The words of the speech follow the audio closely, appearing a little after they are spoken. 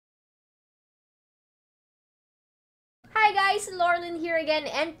Hi guys, LORELYNF here again,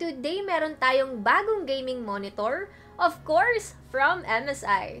 and today meron tayong bagong gaming monitor, of course, from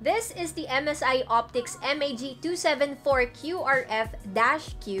MSI. This is the MSI Optix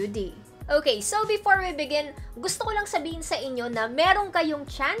MAG274QRF-QD. Okay, so before we begin, gusto ko lang sabihin sa inyo na meron kayong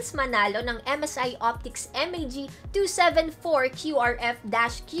chance manalo ng MSI Optix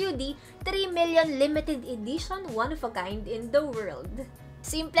MAG274QRF-QD 3 million limited edition, one of a kind in the world.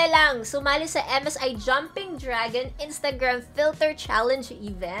 Simple lang, sumali sa MSI Jumping Dragon Instagram Filter Challenge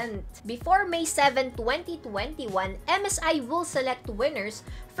event. Before May 7, 2021, MSI will select winners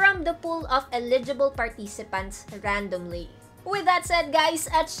from the pool of eligible participants randomly. With that said guys,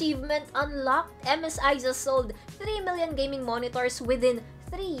 achievement unlocked! MSI just sold 3 million gaming monitors within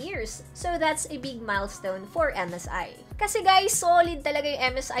 3 years. So that's a big milestone for MSI. Kasi guys, solid talaga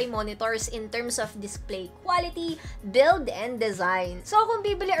yung MSI monitors in terms of display quality, build, and design. So kung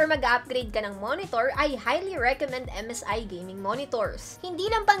bibili or mag-upgrade ka ng monitor, I highly recommend MSI Gaming monitors. Hindi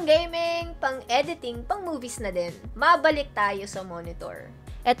lang pang gaming, pang editing, pang movies na din. Mabalik tayo sa monitor.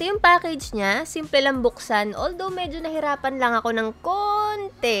 Ito yung package niya, simple lang buksan, although medyo nahirapan lang ako ng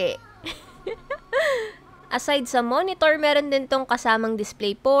konti. Aside sa monitor, meron din tong kasamang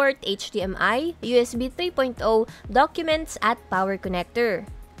display port, HDMI, USB 3.0, documents, at power connector.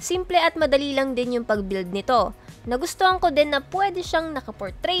 Simple at madali lang din yung pag-build nito. Nagustuhan ko din na pwede siyang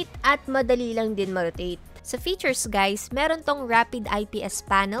nakaportrait at madali lang din ma-rotate. Sa features guys, meron tong rapid IPS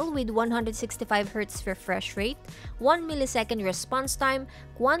panel with 165Hz refresh rate, 1 millisecond response time,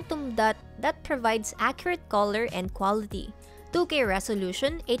 quantum dot that provides accurate color and quality, 2K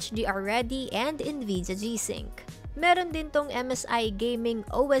resolution, HDR ready, and NVIDIA G-Sync. Meron din tong MSI Gaming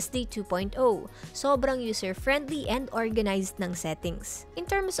OSD 2.0. Sobrang user-friendly and organized ng settings. In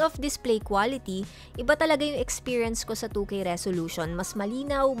terms of display quality, iba talaga yung experience ko sa 2K resolution. Mas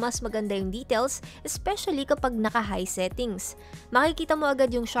malinaw, mas maganda yung details, especially kapag naka-high settings. Makikita mo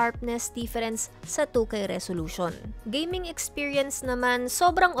agad yung sharpness difference sa 2K resolution. Gaming experience naman,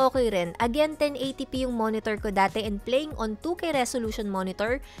 sobrang okay rin. Again, 1080p yung monitor ko dati, and playing on 2K resolution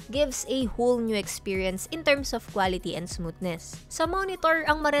monitor gives a whole new experience in terms of quality and smoothness. Sa monitor,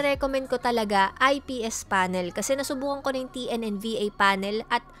 ang marirecommend ko talaga IPS panel kasi nasubukan ko na yung TN and VA panel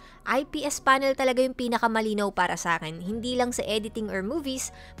at IPS panel talaga yung pinakamalinaw para sa akin. Hindi lang sa editing or movies,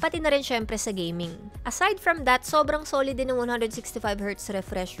 pati na rin syempre sa gaming. Aside from that, sobrang solid din ng 165Hz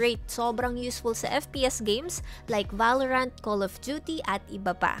refresh rate. Sobrang useful sa FPS games like VALORANT, Call of Duty, at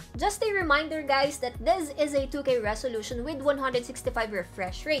iba pa. Just a reminder guys that this is a 2K resolution with 165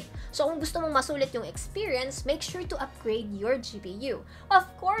 refresh rate. So kung gusto mong masulit yung experience, make sure to upgrade your GPU. Of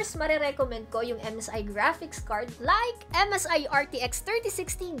course, marirecommend ko yung MSI graphics card like MSI RTX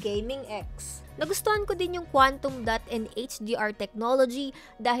 3060 Gaming X. Nagustuhan ko din yung quantum dot and HDR technology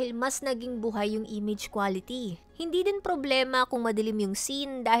dahil mas naging buhay yung image quality. Hindi din problema kung madilim yung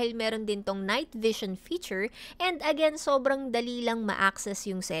scene dahil meron din tong night vision feature, and again, sobrang dali lang ma-access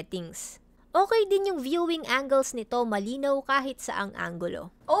yung settings. Okay din yung viewing angles nito, malinaw kahit saang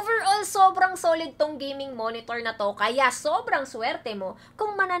anggulo. Overall, sobrang solid tong gaming monitor na to, kaya sobrang swerte mo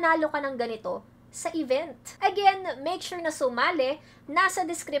kung mananalo ka ng ganito sa event. Again, make sure na sumali. Nasa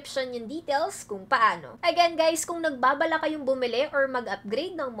description yung details kung paano. Again guys, kung nagbabala kayong bumili or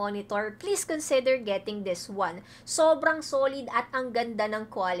mag-upgrade ng monitor, please consider getting this one. Sobrang solid at ang ganda ng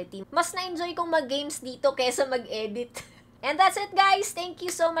quality. Mas na-enjoy kong mag-games dito kesa mag-edit. And that's it guys. Thank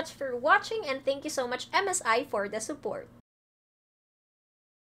you so much for watching, and thank you so much MSI for the support.